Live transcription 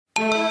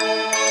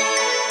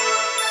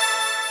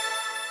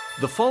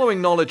The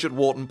following Knowledge at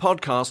Wharton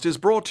podcast is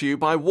brought to you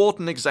by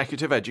Wharton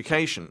Executive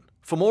Education.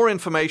 For more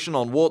information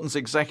on Wharton's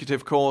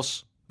executive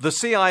course, The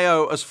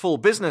CIO as Full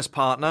Business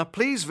Partner,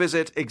 please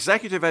visit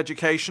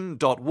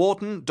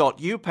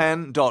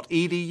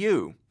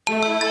executiveeducation.wharton.upenn.edu.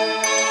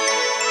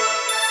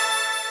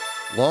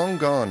 Long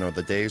gone are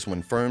the days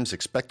when firms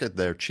expected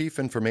their chief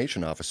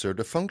information officer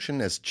to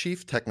function as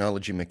chief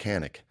technology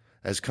mechanic.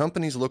 As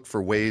companies look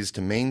for ways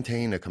to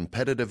maintain a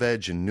competitive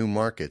edge in new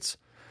markets,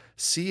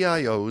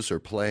 CIOs are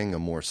playing a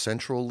more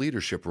central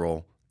leadership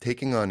role,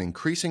 taking on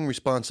increasing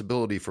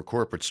responsibility for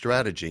corporate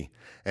strategy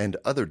and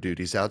other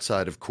duties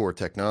outside of core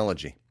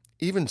technology.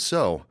 Even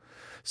so,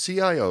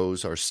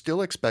 CIOs are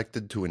still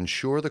expected to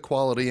ensure the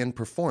quality and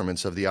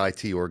performance of the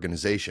IT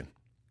organization.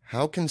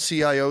 How can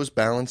CIOs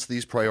balance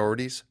these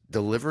priorities,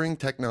 delivering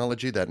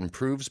technology that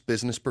improves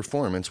business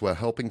performance while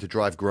helping to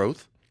drive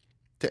growth?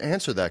 To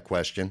answer that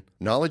question,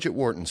 Knowledge at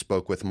Wharton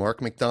spoke with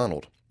Mark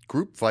McDonald,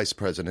 Group Vice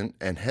President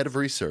and Head of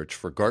Research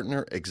for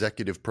Gartner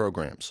Executive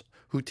Programs,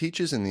 who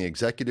teaches in the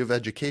Executive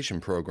Education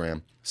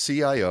Program,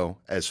 CIO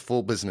as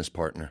Full Business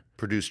Partner,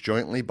 produced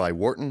jointly by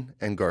Wharton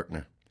and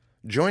Gartner.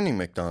 Joining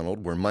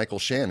McDonald were Michael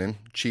Shannon,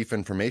 Chief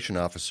Information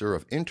Officer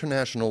of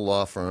international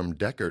law firm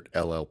Deckert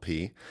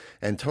LLP,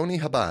 and Tony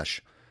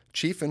Habash,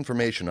 Chief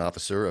Information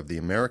Officer of the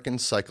American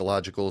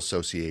Psychological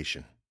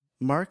Association.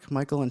 Mark,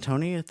 Michael, and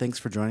Tony, thanks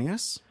for joining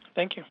us.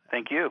 Thank you.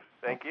 Thank you.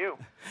 Thank you.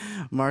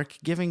 Mark,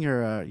 given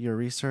your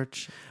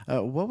research,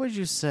 what would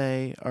you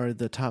say are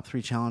the top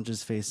three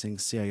challenges facing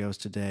CIOs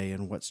today,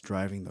 and what's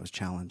driving those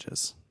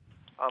challenges?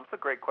 It's a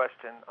great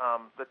question.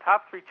 The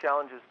top three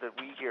challenges that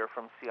we hear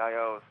from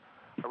CIOs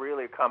are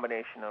really a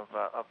combination of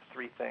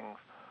three things.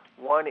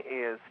 One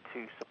is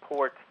to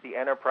support the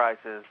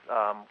enterprise's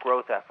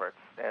growth efforts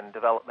and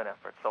development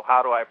efforts. So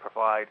how do I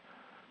provide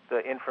the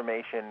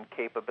information,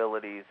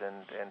 capabilities,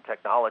 and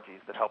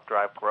technologies that help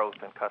drive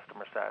growth and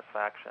customer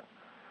satisfaction?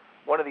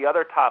 One of the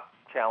other top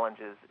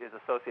challenges is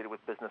associated with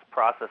business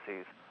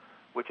processes,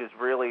 which is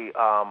really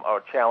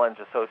a challenge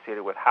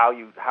associated with how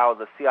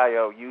the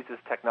CIO uses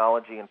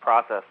technology and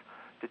process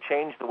to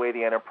change the way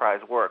the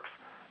enterprise works,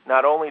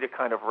 not only to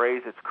kind of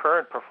raise its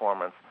current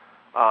performance,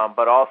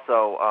 but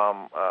also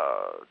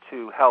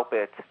to help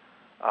it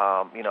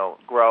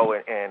grow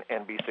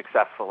and be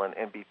successful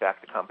and beat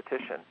back the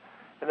competition.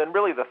 And then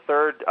really the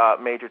third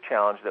major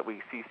challenge that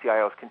we see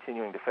CIOs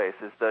continuing to face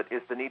is the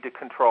need to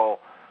control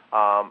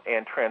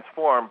and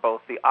transform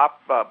both the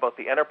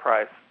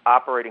enterprise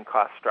operating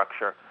cost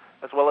structure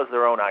as well as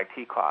their own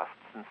IT costs.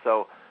 And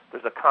so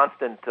there's a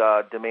constant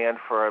demand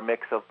for a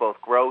mix of both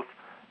growth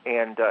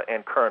and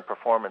current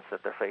performance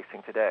that they're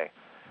facing today.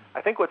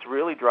 I think what's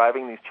really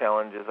driving these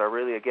challenges are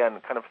really,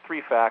 again, kind of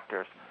three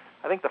factors.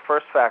 I think the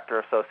first factor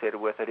associated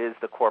with it is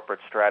the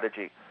corporate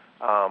strategy,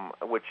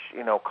 which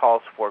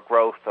calls for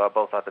growth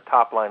both at the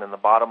top line and the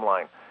bottom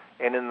line.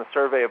 And in the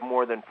survey of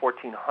more than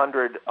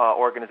 1,400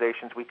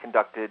 organizations we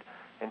conducted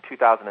in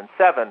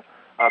 2007,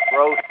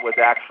 growth was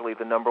actually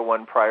the number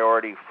one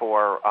priority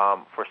for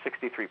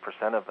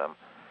 63% of them.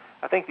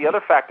 I think the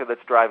other factor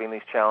that's driving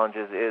these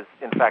challenges is,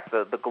 in fact,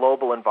 the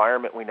global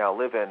environment we now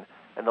live in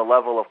and the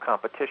level of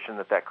competition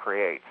that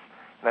creates.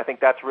 And I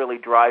think that's really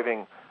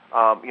driving,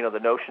 the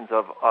notions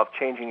of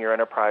changing your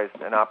enterprise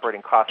and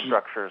operating cost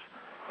structures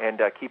and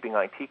keeping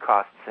IT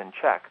costs in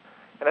check.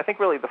 And I think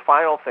really the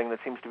final thing that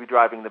seems to be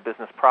driving the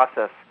business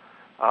process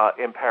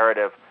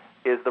imperative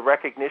is the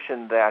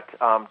recognition that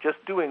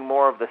just doing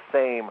more of the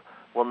same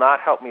will not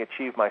help me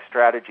achieve my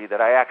strategy,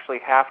 that I actually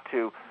have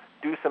to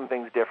do some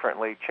things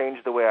differently,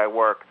 change the way I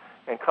work,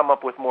 and come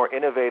up with more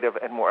innovative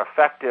and more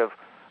effective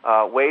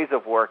ways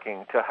of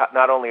working to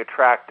not only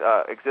attract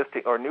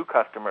existing or new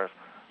customers,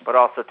 but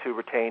also to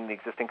retain the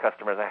existing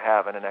customers I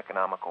have in an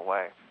economical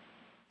way.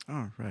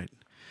 Oh, right.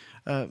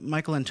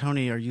 Michael and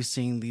Tony, are you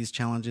seeing these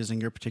challenges in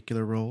your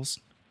particular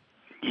roles?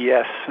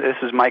 Yes, this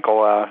is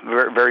Michael,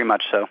 very, very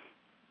much so.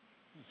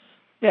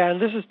 Yeah, and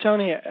this is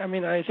Tony. I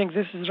mean, I think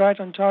this is right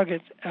on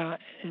target.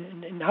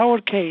 In our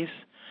case,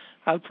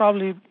 I'll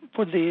probably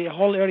put the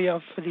whole area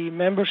of the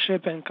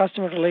membership and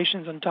customer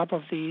relations on top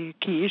of the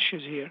key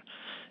issues here.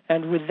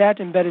 And with that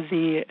embedded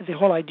the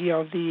whole idea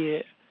of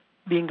the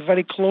being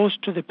very close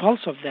to the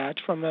pulse of that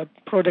from a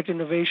product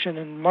innovation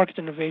and market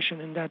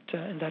innovation in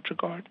that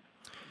regard.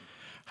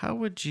 How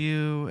would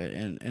you,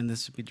 and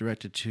this would be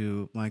directed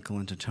to Michael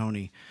and to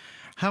Tony,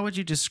 how would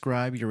you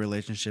describe your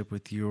relationship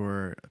with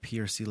your P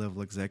or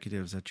C-level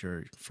executives at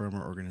your firm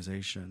or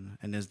organization?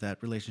 And is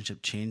that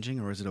relationship changing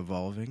or is it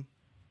evolving?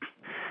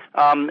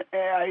 In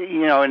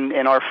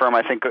our firm,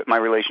 I think my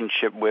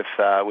relationship with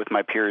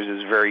my peers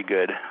is very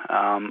good.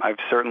 I've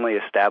certainly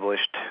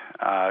established,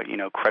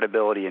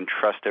 credibility and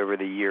trust over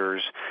the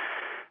years.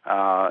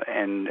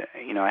 And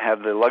I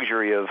have the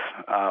luxury of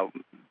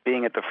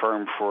being at the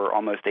firm for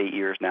almost 8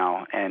 years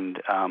now,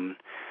 and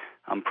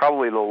I'm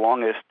probably the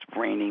longest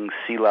reigning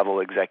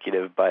C-level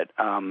executive, but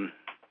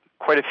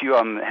quite a few of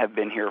them have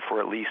been here for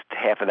at least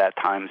half of that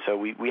time. So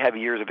we have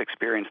years of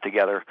experience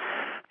together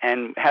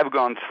and have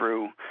gone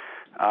through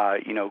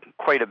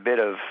quite a bit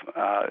of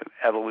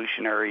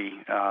evolutionary,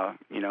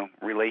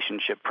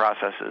 relationship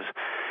processes.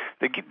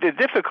 The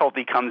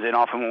difficulty comes in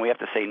often when we have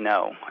to say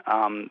no.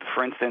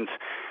 For instance,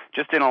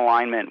 just in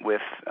alignment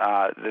with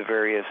the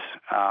various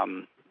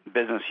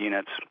business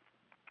units,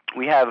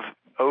 we have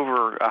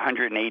over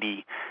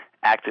 180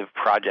 active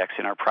projects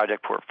in our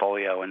project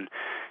portfolio, and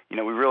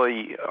we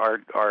really are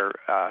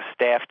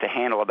staffed to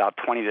handle about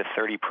 20 to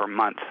 30 per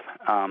month.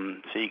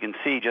 So you can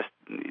see just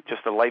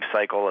the life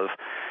cycle of,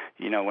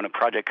 when a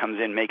project comes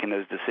in, making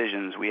those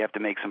decisions. We have to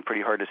make some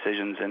pretty hard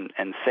decisions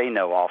and say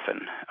no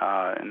often,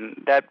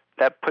 and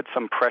that puts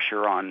some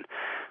pressure on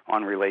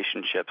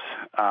relationships.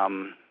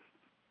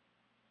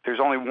 There's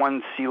only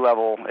one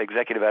C-level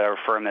executive at our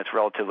firm that's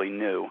relatively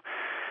new,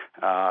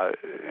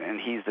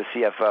 and he's the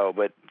CFO.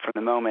 But from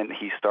the moment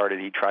he started,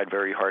 he tried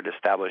very hard to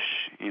establish,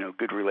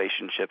 good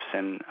relationships,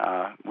 and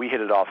we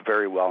hit it off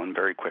very well and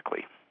very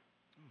quickly.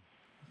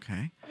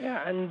 Okay.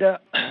 Yeah, and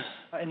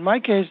in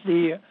my case,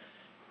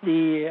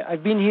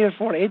 I've been here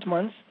for 8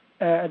 months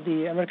at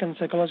the American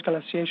Psychological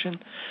Association,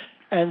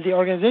 and the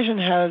organization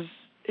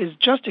is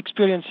just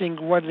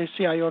experiencing what the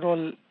CIO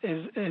role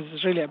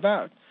is really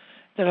about.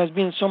 There has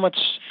been so much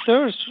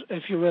thirst,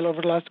 if you will,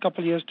 over the last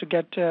couple of years to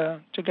get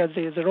the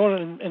role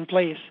in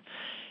place,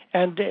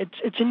 and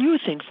it's a new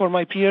thing for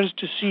my peers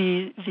to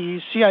see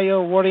the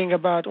CIO worrying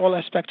about all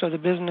aspects of the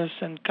business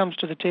and comes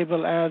to the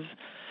table as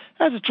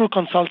a true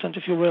consultant,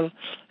 if you will,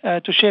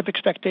 to shape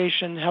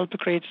expectation, help to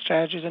create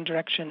strategies and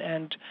direction,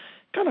 and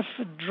kind of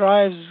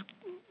drives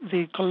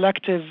the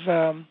collective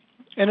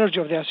energy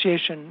of the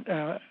association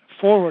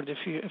forward,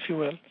 if you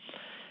will.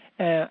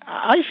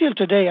 I feel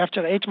today,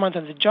 after 8 months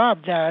on the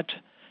job, that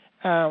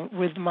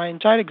with my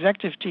entire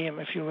executive team,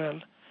 if you will,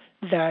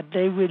 that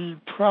they will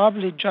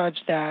probably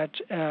judge that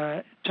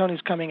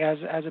Tony's coming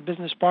as a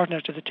business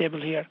partner to the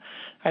table here.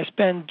 I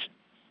spend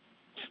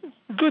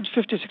good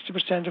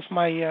 50-60% of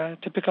my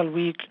typical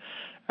week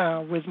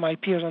with my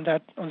peers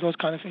on those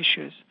kind of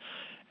issues,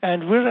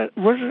 and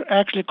we're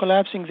actually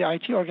collapsing the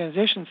IT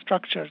organization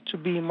structure to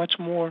be much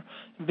more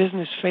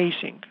business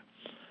facing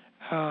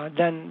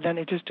than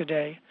it is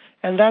today,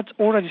 and that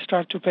already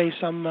started to pay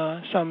some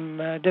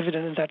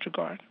dividend in that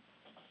regard.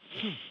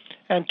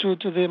 And to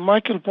the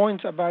Michael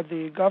point about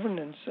the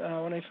governance,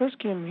 when I first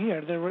came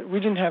here, we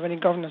didn't have any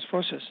governance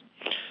process,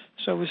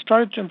 so we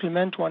started to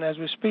implement one as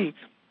we speak.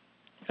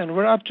 And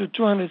we're up to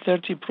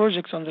 230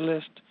 projects on the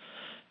list.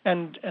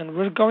 And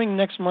we're going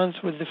next month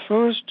with the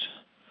first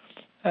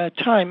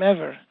time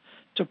ever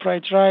to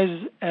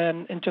prioritize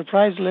an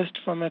enterprise list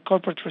from a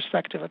corporate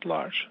perspective at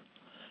large.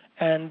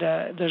 And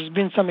there's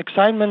been some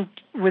excitement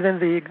within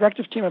the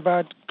executive team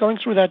about going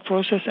through that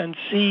process and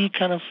see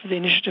kind of the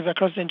initiative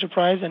across the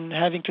enterprise and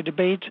having to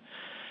debate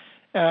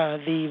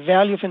the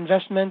value of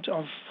investment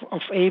of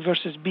A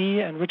versus B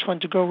and which one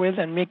to go with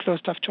and make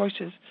those tough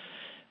choices.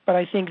 But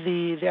I think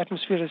the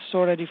atmosphere is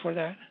so ready for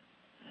that.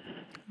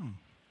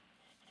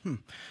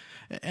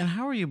 And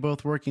how are you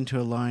both working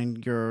to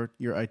align your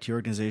IT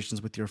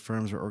organizations with your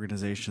firm's or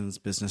organization's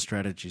business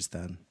strategies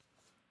then?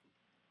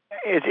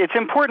 It's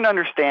important to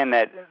understand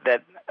that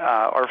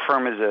our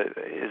firm is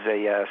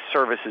a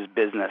services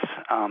business,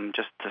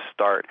 just to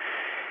start.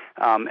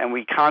 And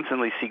we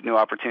constantly seek new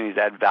opportunities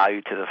to add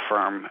value to the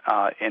firm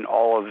in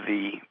all of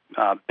the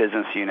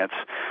business units.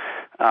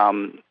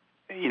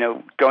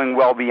 Going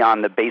well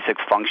beyond the basic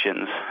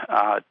functions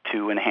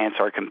to enhance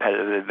our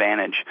competitive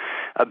advantage.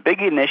 A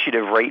big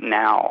initiative right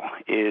now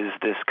is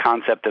this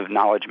concept of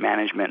knowledge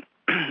management.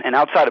 And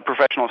outside of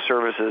professional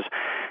services,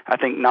 I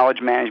think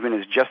knowledge management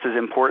is just as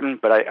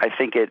important, but I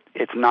think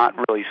it's not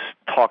really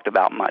talked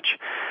about much.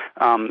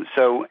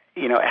 So,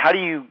 how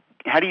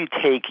do you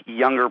take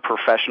younger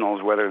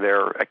professionals, whether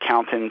they're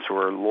accountants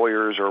or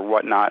lawyers or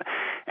whatnot,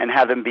 and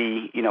have them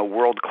be,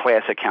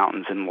 world-class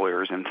accountants and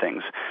lawyers and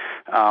things,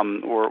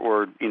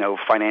 or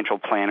financial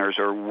planners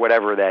or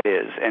whatever that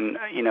is. And,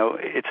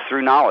 it's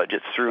through knowledge.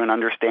 It's through an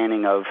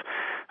understanding of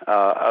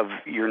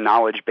your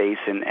knowledge base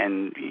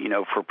and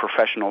for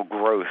professional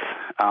growth.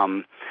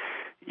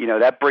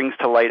 That brings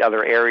to light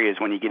other areas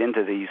when you get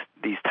into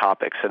these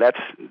topics. So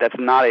that's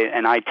not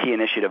an IT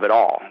initiative at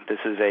all. This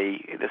is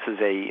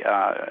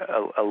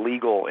a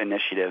legal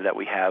initiative that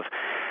we have,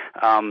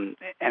 and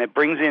it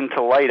brings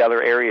into light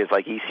other areas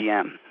like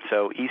ECM.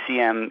 So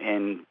ECM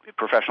in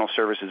professional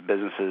services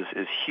businesses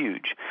is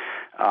huge,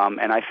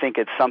 and I think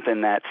it's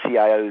something that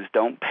CIOs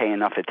don't pay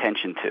enough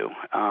attention to.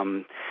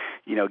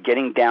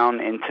 Getting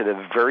down into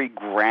the very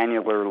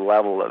granular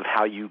level of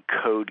how you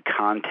code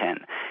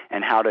content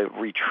and how to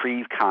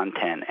retrieve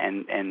content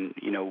and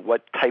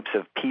what types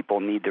of people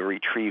need to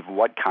retrieve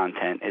what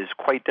content is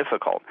quite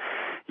difficult.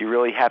 You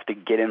really have to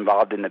get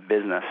involved in the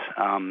business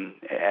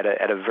at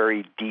a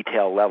very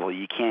detailed level.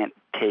 You can't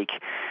take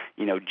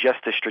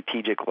just the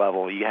strategic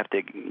level. You have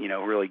to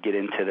really get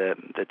into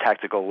the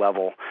tactical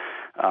level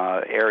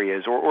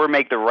areas or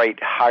make the right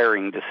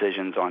hiring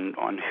decisions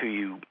on who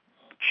you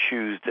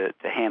choose to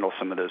handle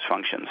some of those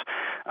functions.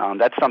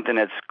 That's something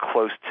that's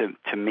close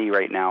to me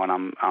right now,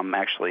 and I'm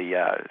actually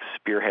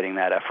spearheading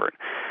that effort.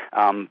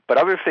 But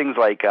other things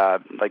like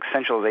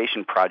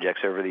centralization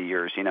projects over the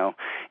years,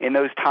 in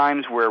those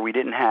times where we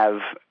didn't have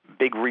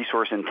big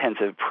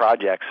resource-intensive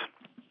projects,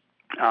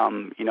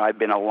 I've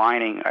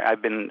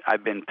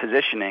been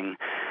positioning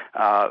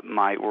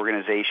my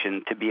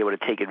organization to be able to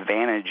take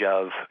advantage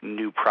of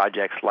new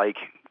projects like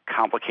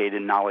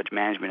complicated knowledge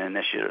management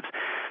initiatives.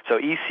 So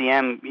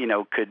ECM,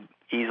 could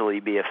easily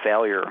be a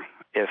failure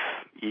if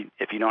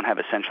you don't have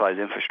a centralized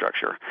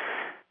infrastructure.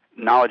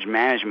 Knowledge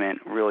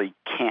management really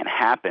can't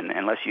happen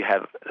unless you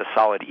have a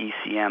solid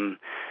ECM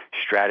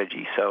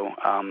strategy. So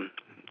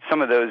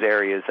some of those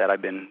areas that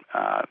I've been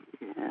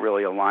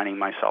really aligning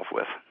myself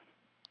with.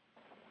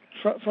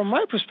 From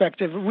my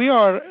perspective, we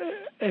are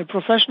a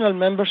professional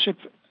membership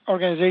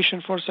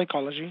organization for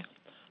psychology.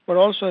 We're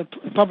also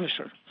a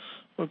publisher.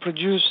 We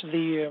produce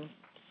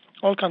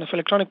all kind of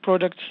electronic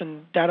products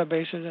and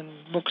databases and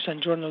books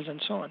and journals and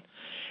so on.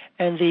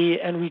 And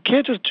we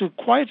cater to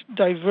quite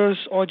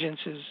diverse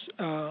audiences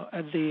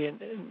at the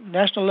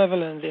national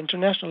level and the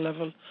international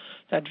level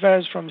that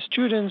varies from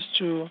students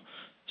to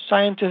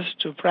scientists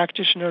to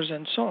practitioners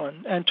and so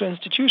on, and to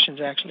institutions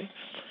actually.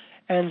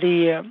 And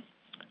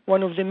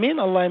one of the main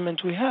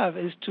alignment we have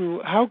is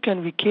to how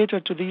can we cater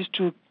to these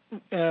two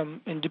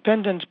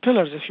independent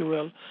pillars, if you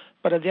will,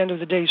 but at the end of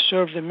the day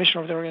serve the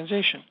mission of the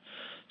organization.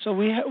 So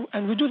we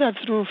do that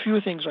through a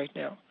few things right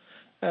now.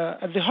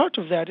 At the heart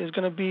of that is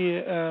going to be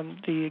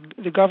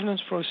the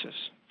governance process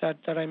that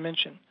I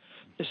mentioned.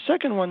 The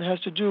second one has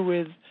to do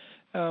with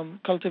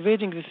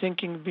cultivating the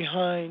thinking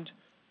behind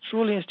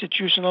truly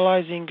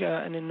institutionalizing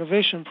an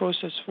innovation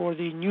process for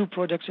the new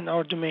products in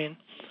our domain.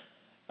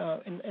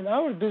 In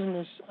our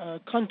business,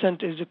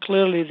 content is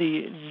clearly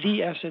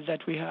the asset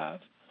that we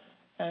have,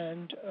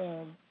 and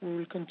we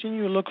will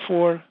continue to look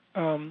for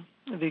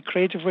the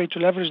creative way to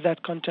leverage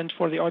that content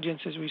for the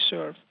audiences we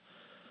serve.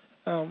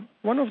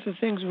 One of the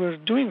things we're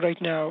doing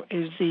right now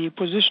is the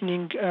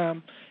positioning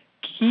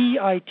key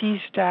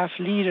IT staff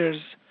leaders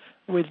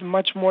with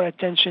much more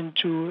attention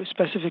to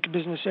specific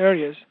business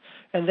areas.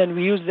 And then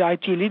we use the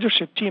IT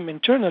leadership team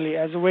internally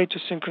as a way to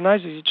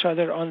synchronize each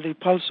other on the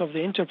pulse of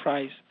the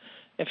enterprise,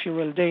 if you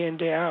will, day in,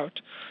 day out.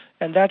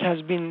 And that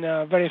has been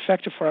very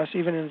effective for us,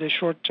 even in the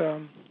short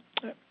term.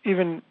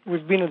 Even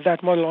we've been at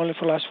that model only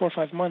for the last 4 or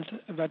 5 months,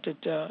 but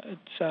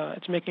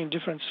it's making a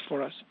difference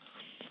for us.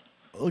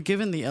 Well,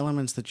 given the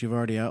elements that you've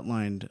already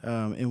outlined,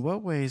 in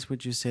what ways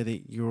would you say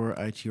that your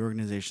IT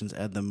organizations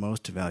add the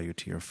most value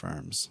to your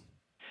firms?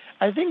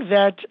 I think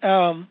that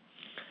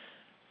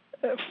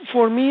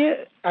for me,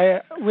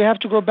 we have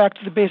to go back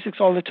to the basics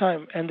all the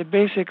time. And the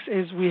basics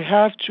is we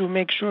have to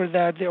make sure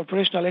that the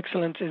operational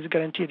excellence is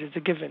guaranteed, it's a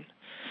given.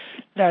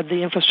 That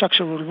the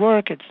infrastructure will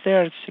work, it's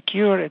there, it's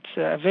secure, it's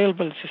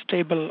available, it's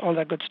stable, all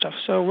that good stuff.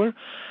 So we're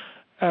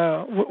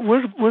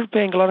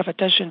paying a lot of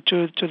attention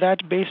to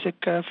that basic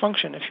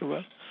function, if you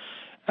will.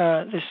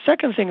 The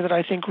second thing that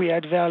I think we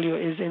add value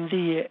is in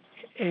the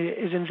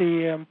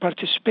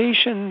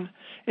participation,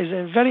 is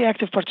a very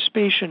active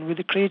participation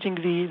with creating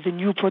the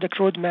new product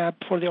roadmap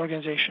for the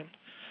organization.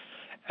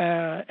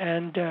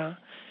 And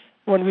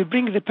when we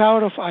bring the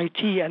power of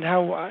IT and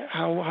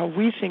how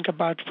we think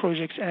about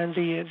projects and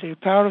the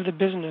power of the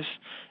business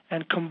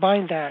and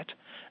combine that,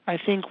 I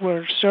think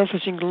we're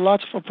surfacing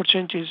lots of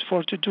opportunities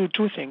to do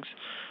two things.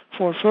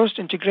 For first,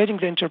 integrating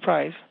the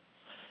enterprise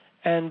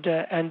and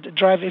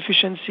drive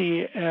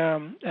efficiency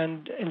and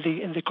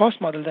in the cost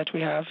model that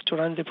we have to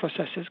run the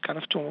processes, kind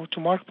of to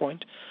Mark's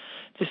point.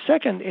 The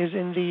second is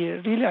in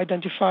the really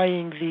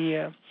identifying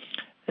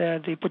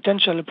the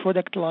potential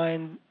product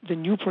line, the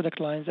new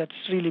product lines that's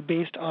really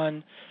based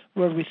on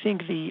where we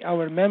think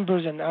our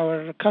members and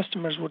our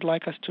customers would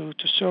like us to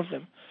serve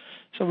them.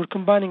 So we're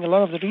combining a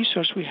lot of the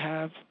research we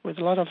have with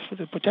a lot of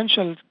the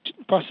potential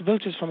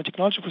possibilities from a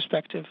technology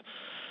perspective,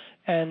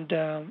 and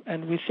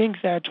we think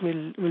that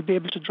we'll be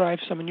able to drive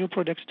some new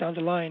products down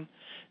the line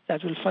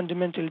that will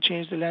fundamentally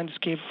change the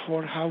landscape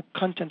for how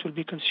content will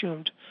be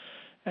consumed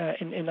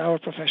in our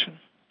profession.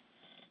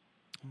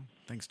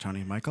 Thanks,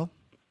 Tony. Michael?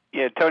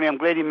 Yeah, Tony, I'm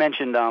glad you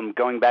mentioned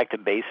going back to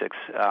basics.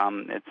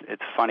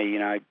 It's funny,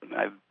 I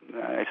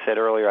said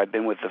earlier I've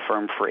been with the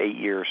firm for 8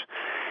 years,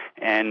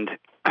 and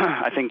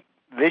I think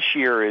this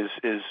year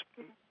is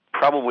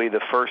probably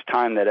the first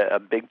time that a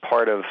big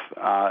part of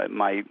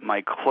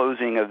my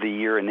closing of the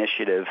year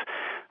initiative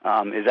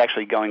is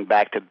actually going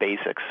back to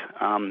basics.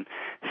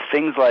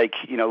 Things like,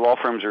 law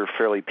firms are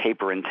fairly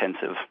paper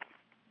intensive.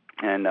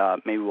 And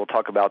maybe we'll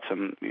talk about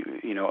some,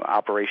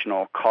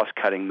 operational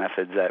cost-cutting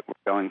methods that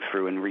we're going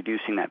through and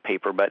reducing that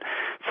paper. But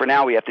for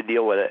now, we have to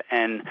deal with it.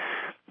 And,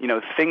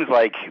 things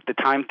like the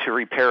time to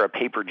repair a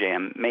paper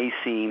jam may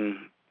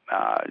seem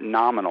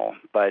nominal,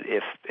 but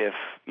if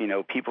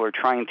people are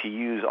trying to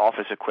use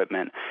office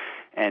equipment,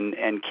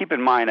 and keep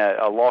in mind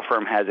a law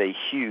firm has a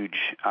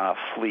huge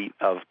fleet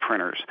of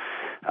printers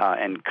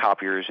and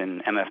copiers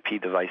and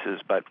MFP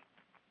devices, but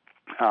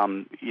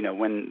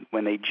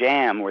when they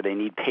jam or they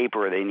need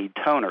paper or they need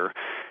toner,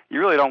 you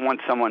really don't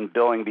want someone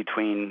billing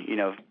between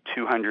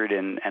 $200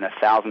 and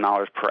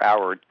 $1,000 per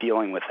hour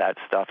dealing with that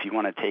stuff. You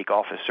want to take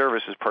office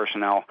services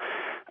personnel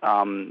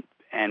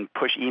and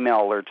push email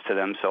alerts to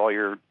them. So all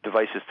your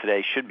devices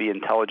today should be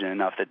intelligent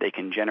enough that they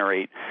can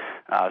generate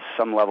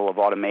some level of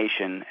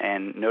automation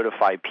and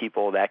notify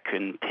people that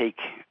can take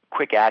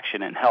quick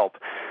action and help,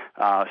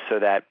 so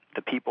that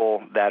the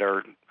people that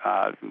are,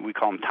 we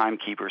call them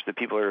timekeepers, the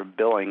people that are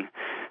billing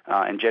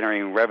and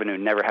generating revenue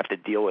never have to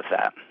deal with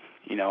that.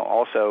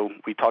 Also,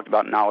 we talked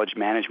about knowledge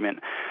management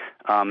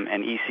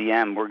and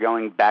ECM. We're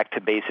going back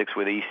to basics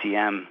with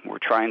ECM. We're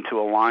trying to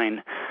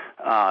align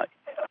our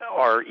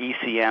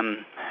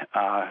ECM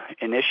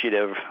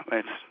initiative.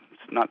 It's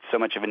not so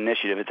much of an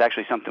initiative. It's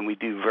actually something we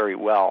do very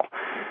well.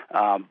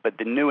 But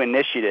the new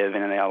initiative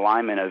and the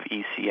alignment of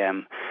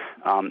ECM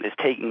is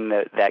taking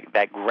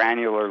that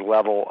granular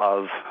level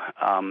of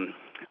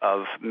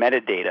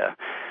metadata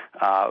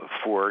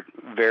for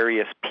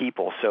various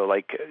people. So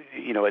like,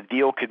 a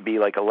deal could be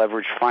like a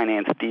leveraged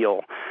finance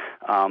deal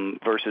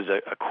versus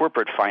a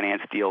corporate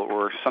finance deal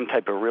or some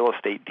type of real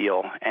estate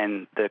deal.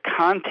 And the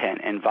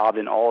content involved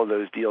in all of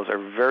those deals are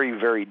very,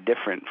 very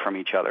different from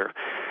each other.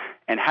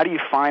 And how do you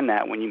find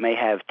that when you may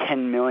have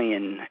 10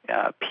 million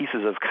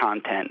pieces of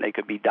content? They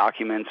could be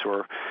documents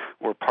or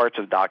parts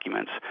of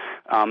documents.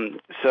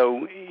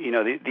 So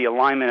the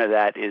alignment of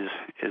that is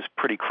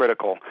pretty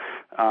critical.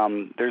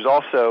 There's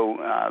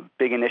also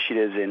big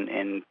initiatives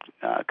in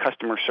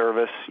customer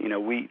service.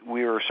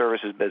 We are a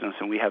services business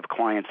and we have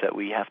clients that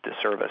we have to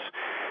service.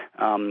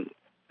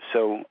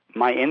 So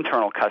my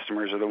internal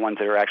customers are the ones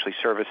that are actually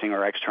servicing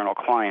our external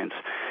clients,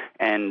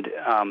 and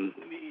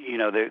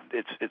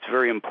it's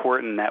very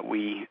important that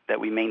we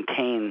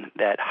maintain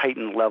that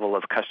heightened level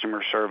of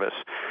customer service.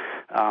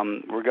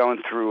 We're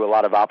going through a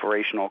lot of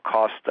operational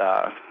cost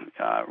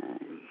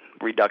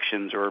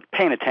reductions, or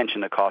paying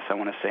attention to costs, I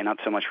want to say, not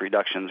so much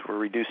reductions. We're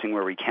reducing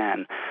where we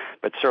can,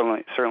 but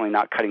certainly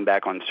not cutting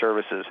back on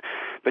services.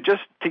 But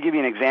just to give you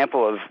an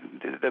example of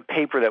the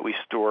paper that we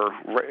store,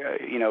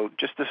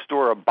 just to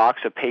store a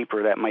box of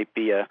paper that might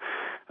be an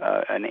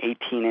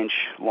 18-inch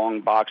long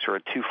box or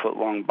a 2-foot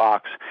long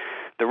box,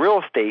 the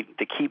real estate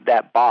to keep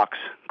that box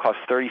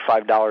costs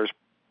 $35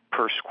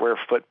 per square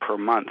foot per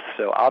month.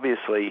 So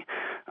obviously,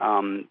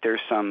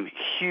 there's some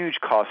huge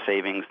cost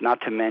savings,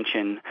 not to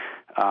mention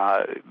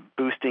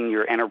boosting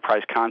your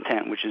enterprise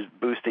content, which is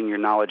boosting your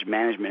knowledge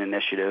management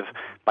initiative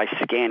by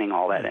scanning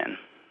all that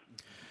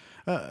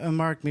in.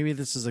 Mark, maybe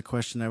this is a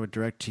question I would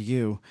direct to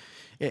you.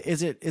 Is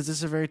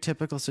this a very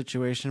typical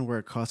situation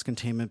where cost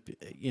containment,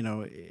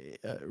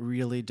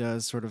 really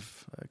does sort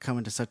of come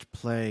into such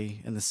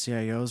play in the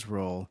CIO's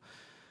role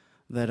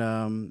that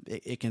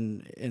it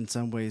can, in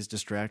some ways,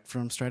 distract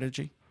from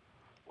strategy?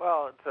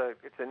 Well,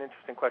 it's an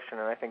interesting question,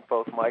 and I think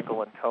both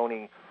Michael and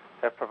Tony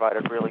have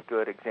provided really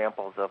good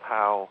examples of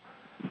how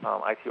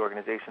IT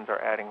organizations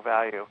are adding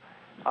value.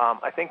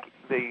 I think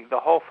the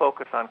whole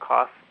focus on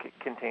cost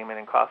containment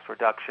and cost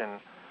reduction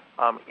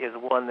is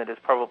one that is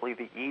probably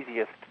the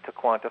easiest to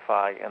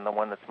quantify and the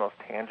one that's most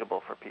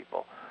tangible for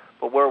people.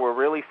 But where we're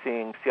really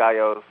seeing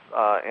CIOs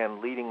and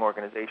leading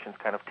organizations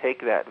kind of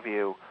take that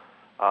view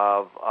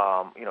of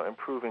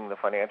improving the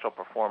financial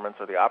performance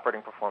or the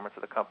operating performance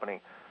of the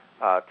company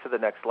to the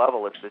next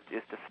level is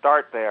to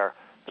start there,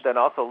 but then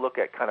also look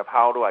at kind of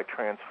how do I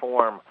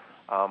transform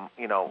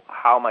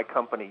how my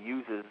company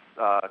uses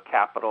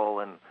capital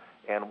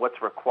and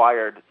what's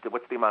required,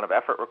 what's the amount of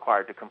effort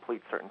required to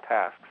complete certain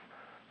tasks.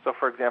 So,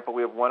 for example,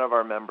 we have one of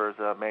our members,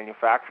 a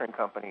manufacturing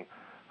company,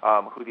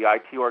 who the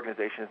IT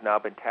organization has now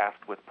been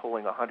tasked with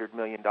pulling $100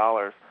 million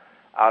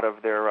out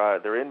of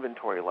their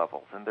inventory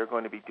levels, and they're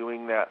going to be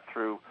doing that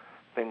through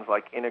things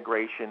like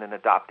integration and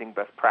adopting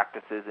best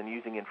practices and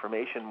using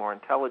information more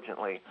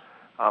intelligently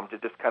to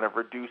just kind of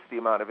reduce the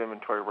amount of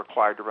inventory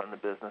required to run the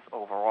business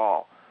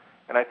overall.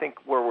 And I think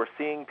where we're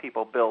seeing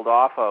people build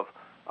off of,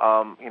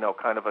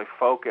 kind of a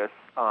focus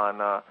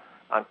on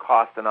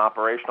cost and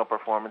operational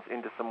performance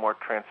into some more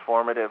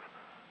transformative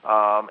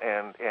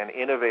and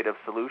innovative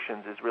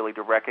solutions is really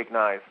to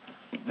recognize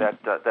that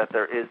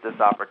there is this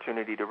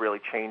opportunity to really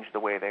change the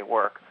way they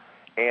work.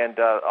 And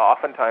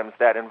oftentimes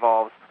that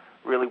involves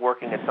really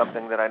working at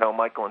something that I know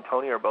Michael and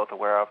Tony are both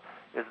aware of,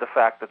 is the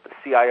fact that the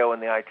CIO in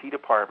the IT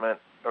department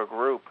or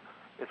group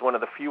is one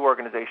of the few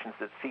organizations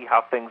that see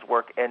how things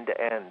work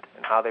end-to-end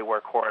and how they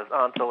work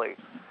horizontally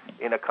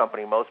in a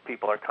company. Most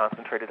people are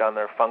concentrated on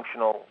their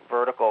functional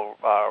vertical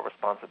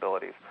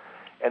responsibilities.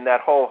 And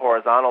that whole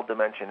horizontal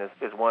dimension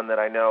is one that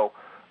I know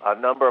a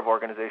number of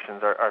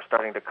organizations are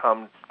starting to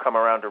come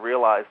around to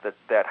realize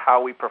that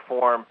how we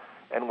perform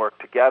and work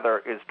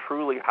together is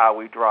truly how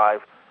we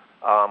drive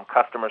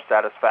customer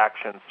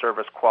satisfaction,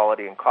 service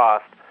quality, and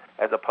cost,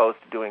 as opposed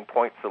to doing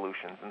point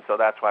solutions. And so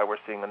that's why we're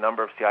seeing a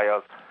number of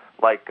CIOs,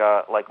 like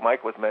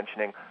Mike was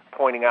mentioning,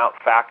 pointing out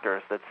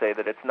factors that say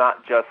that it's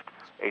not just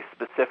a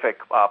specific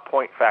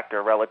point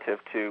factor relative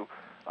to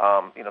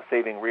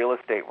saving real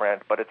estate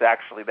rent, but it's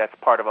actually that's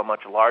part of a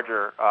much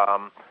larger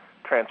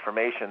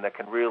transformation that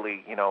can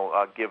really,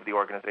 give the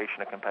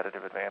organization a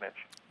competitive advantage.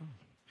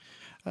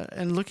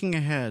 And looking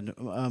ahead,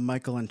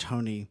 Michael and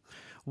Tony,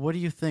 what do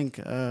you think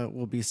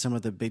will be some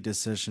of the big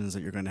decisions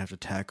that you're going to have to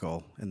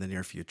tackle in the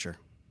near future?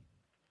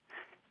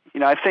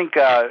 I think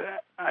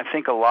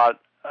a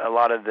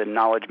lot of the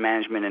knowledge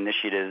management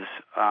initiatives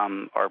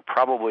are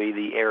probably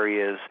the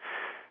areas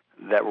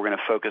that we're going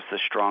to focus the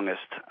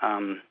strongest.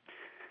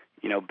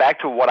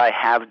 Back to what I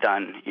have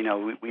done.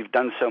 We've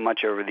done so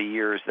much over the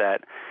years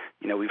that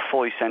we've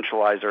fully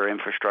centralized our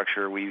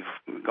infrastructure. We've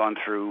gone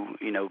through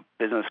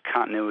business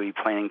continuity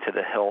planning to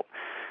the hilt.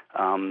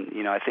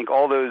 I think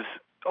all those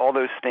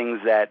things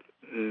that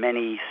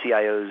many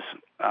CIOs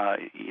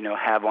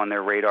have on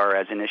their radar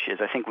as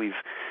initiatives. I think we've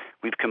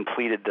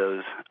completed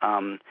those.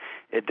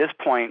 At this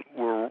point,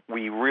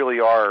 we really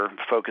are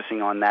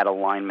focusing on that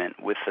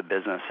alignment with the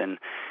business. And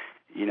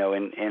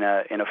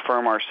in a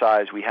firm our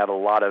size, we have a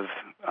lot of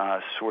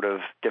sort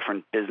of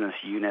different business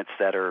units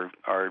that are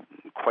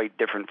quite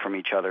different from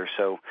each other.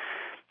 So,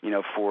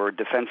 for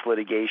defense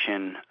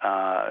litigation,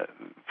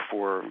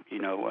 for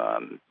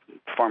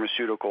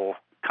pharmaceutical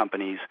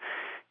companies,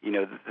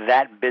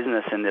 that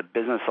business and the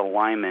business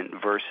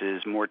alignment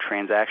versus more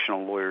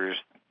transactional lawyers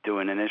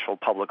doing initial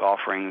public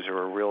offerings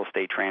or real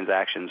estate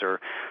transactions are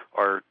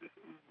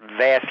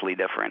vastly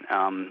different.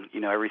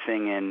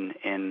 Everything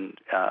in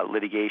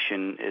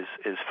litigation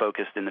is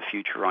focused in the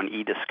future on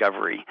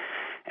e-discovery,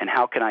 and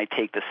how can I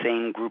take the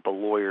same group of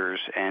lawyers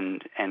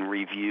and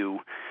review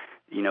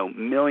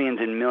millions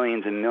and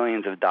millions and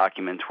millions of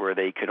documents where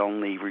they could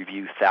only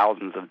review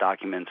thousands of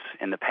documents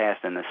in the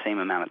past in the same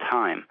amount of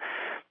time.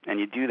 And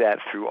you do that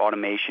through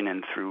automation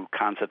and through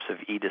concepts of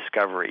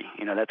e-discovery.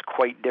 That's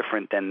quite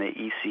different than the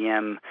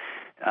ECM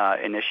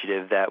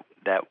initiative that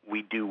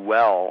we do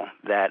well,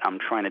 that I'm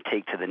trying to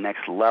take to the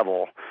next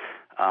level,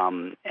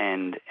 and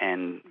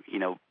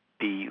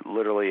be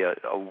literally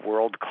a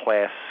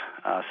world-class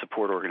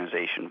support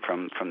organization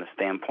from the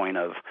standpoint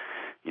of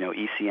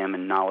ECM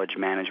and knowledge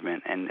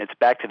management. And it's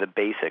back to the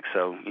basics.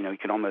 So you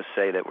can almost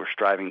say that we're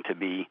striving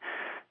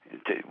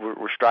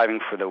we're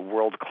striving for the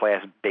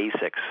world-class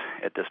basics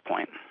at this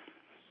point.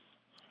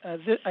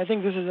 I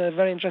think this is a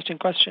very interesting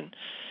question.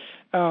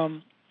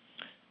 For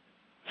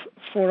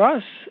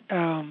us,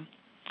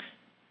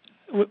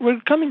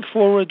 we're coming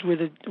forward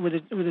with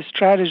a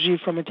strategy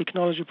from a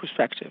technology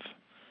perspective.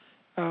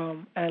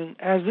 And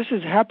as this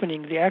is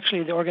happening, the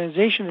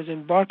organization is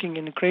embarking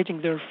in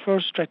creating their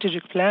first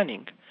strategic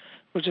planning,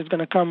 which is going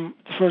to come,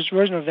 the first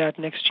version of that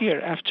next year,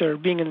 after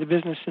being in the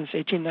business since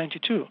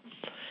 1892.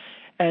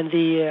 And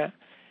the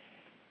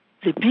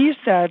piece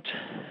that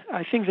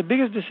I think the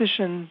biggest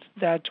decision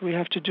that we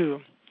have to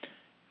do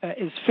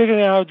is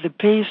figuring out the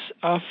pace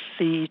of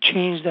the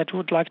change that we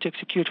would like to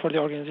execute for the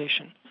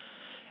organization,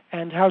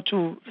 and how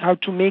to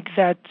make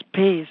that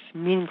pace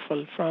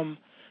meaningful from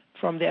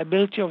the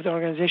ability of the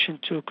organization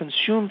to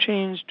consume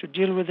change, to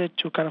deal with it,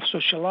 to kind of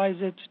socialize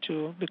it,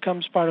 to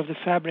become part of the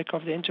fabric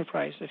of the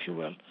enterprise, if you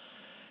will.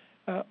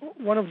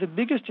 One of the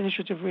biggest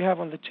initiatives we have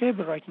on the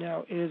table right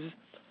now is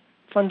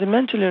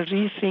fundamentally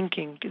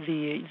rethinking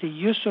the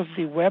use of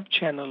the web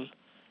channel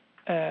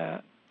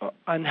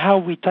and how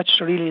we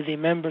touch really the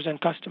members and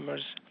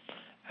customers.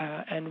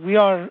 And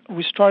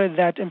we started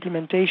that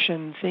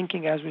implementation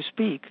thinking as we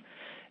speak.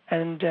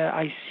 And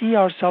I see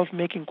ourselves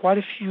making quite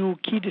a few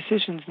key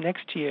decisions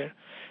next year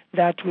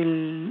that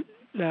will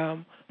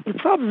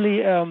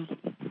probably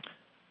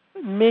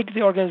make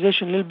the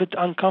organization a little bit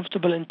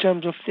uncomfortable in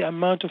terms of the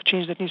amount of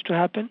change that needs to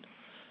happen.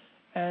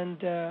 And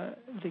the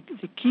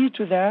key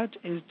to that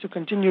is to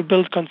continue to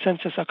build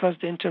consensus across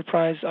the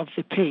enterprise of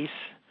the pace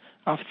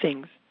of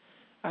things.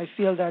 I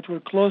feel that we're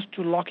close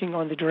to locking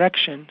on the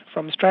direction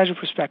from a strategy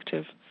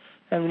perspective,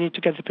 and we need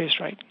to get the pace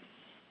right.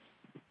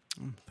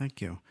 Thank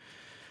you.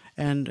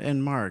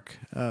 And Mark,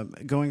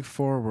 going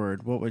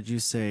forward, what would you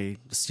say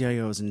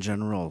CIOs in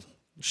general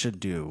should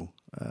do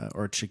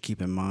or should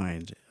keep in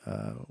mind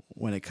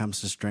when it comes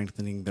to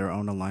strengthening their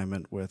own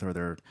alignment with, or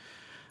their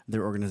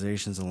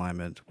organization's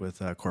alignment with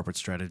corporate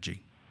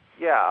strategy?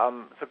 Yeah,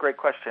 it's a great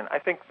question. I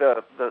think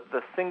the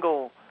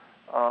single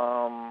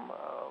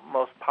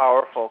most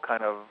powerful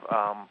kind of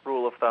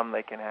rule of thumb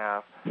they can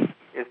have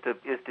is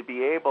to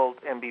be able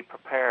and be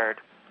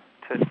prepared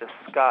to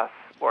discuss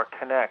or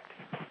connect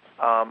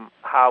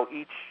how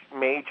each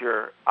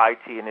major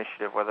IT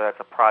initiative, whether that's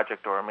a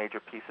project or a major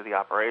piece of the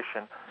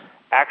operation,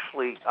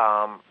 actually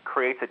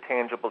creates a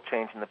tangible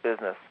change in the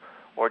business,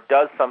 or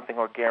does something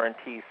or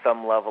guarantees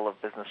some level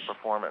of business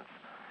performance.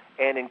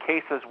 And in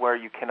cases where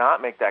you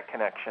cannot make that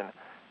connection,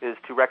 is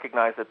to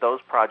recognize that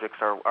those projects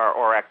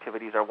or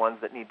activities are ones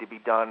that need to be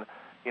done,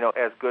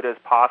 as good as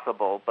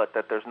possible, but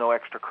that there's no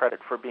extra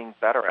credit for being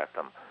better at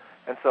them.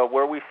 And so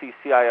where we see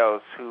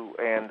CIOs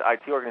and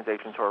IT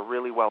organizations who are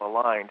really well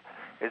aligned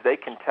is they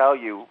can tell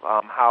you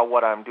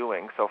what I'm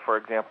doing. So, for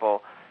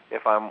example,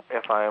 if I'm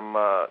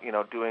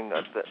doing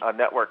a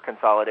network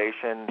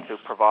consolidation to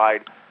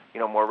provide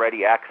more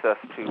ready access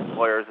to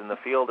lawyers in the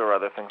field or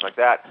other things like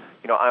that,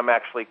 I'm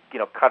actually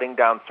cutting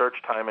down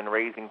search time and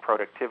raising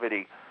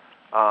productivity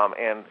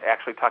and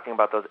actually talking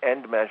about those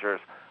end measures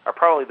are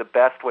probably the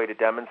best way to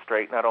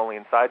demonstrate, not only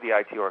inside the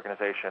IT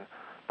organization,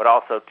 but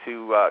also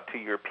to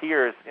your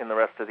peers in the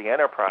rest of the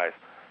enterprise,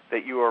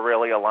 that you are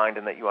really aligned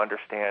and that you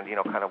understand,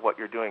 kind of what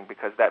you're doing,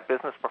 because that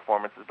business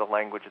performance is the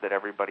language that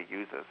everybody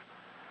uses.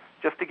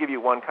 Just to give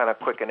you one kind of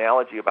quick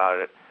analogy about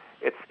it,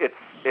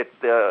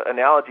 the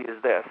analogy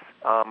is this: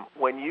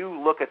 when you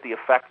look at the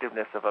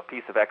effectiveness of a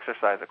piece of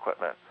exercise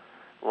equipment,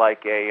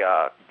 like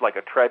a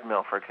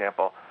treadmill, for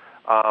example,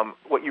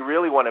 what you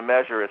really want to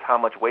measure is how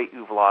much weight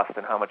you've lost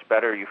and how much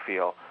better you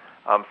feel.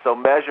 So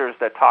measures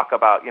that talk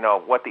about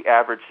what the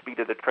average speed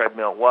of the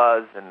treadmill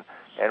was and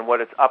what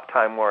its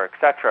uptime were,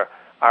 etc.,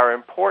 are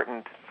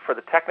important for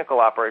the technical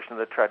operation of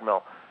the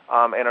treadmill,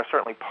 and are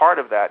certainly part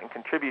of that and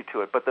contribute to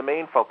it. But the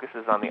main focus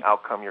is on the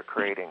outcome you're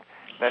creating.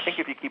 And I think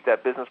if you keep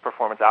that business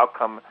performance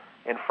outcome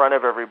in front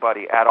of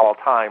everybody at all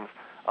times,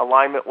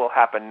 alignment will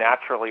happen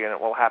naturally, and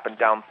it will happen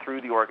down through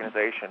the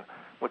organization,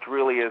 which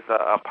really is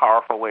a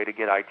powerful way to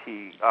get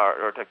IT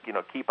or to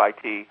keep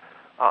IT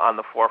on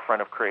the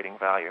forefront of creating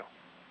value.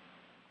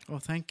 Well,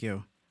 thank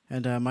you.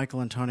 And Michael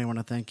and Tony, I want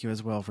to thank you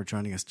as well for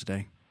joining us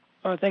today.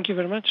 Thank you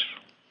very much.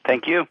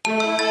 Thank you.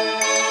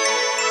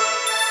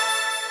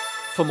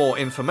 For more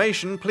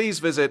information, please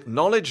visit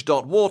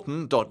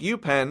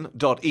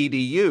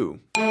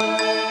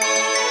knowledge.wharton.upenn.edu.